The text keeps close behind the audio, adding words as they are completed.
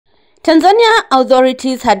Tanzania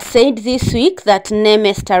authorities had said this week that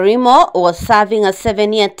Nemes Tarimo was serving a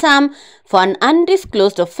 7-year term for an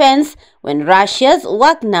undisclosed offense when Russia's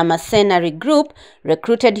Wagner mercenary group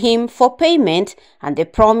recruited him for payment, and they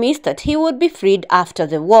promised that he would be freed after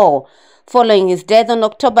the war. Following his death on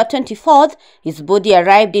October 24th, his body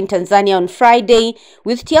arrived in Tanzania on Friday,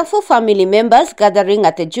 with tearful family members gathering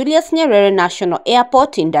at the Julius Nyerere National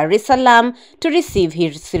Airport in Dar es Salaam to receive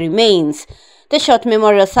his remains. The short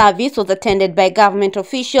memorial service was attended by government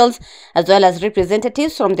officials as well as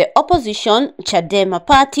representatives from the opposition Chadema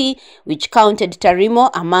party, which counted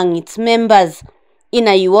Tarimo among its members. In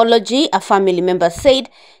a eulogy, a family member said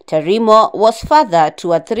Tarimo was father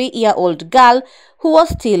to a 3-year-old girl who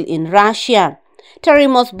was still in Russia.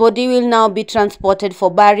 Tarimo's body will now be transported for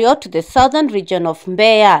burial to the southern region of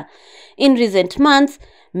Mbeya. In recent months,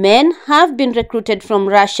 men have been recruited from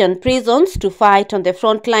Russian prisons to fight on the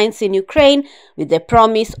front lines in Ukraine with the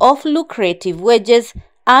promise of lucrative wages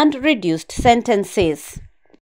and reduced sentences.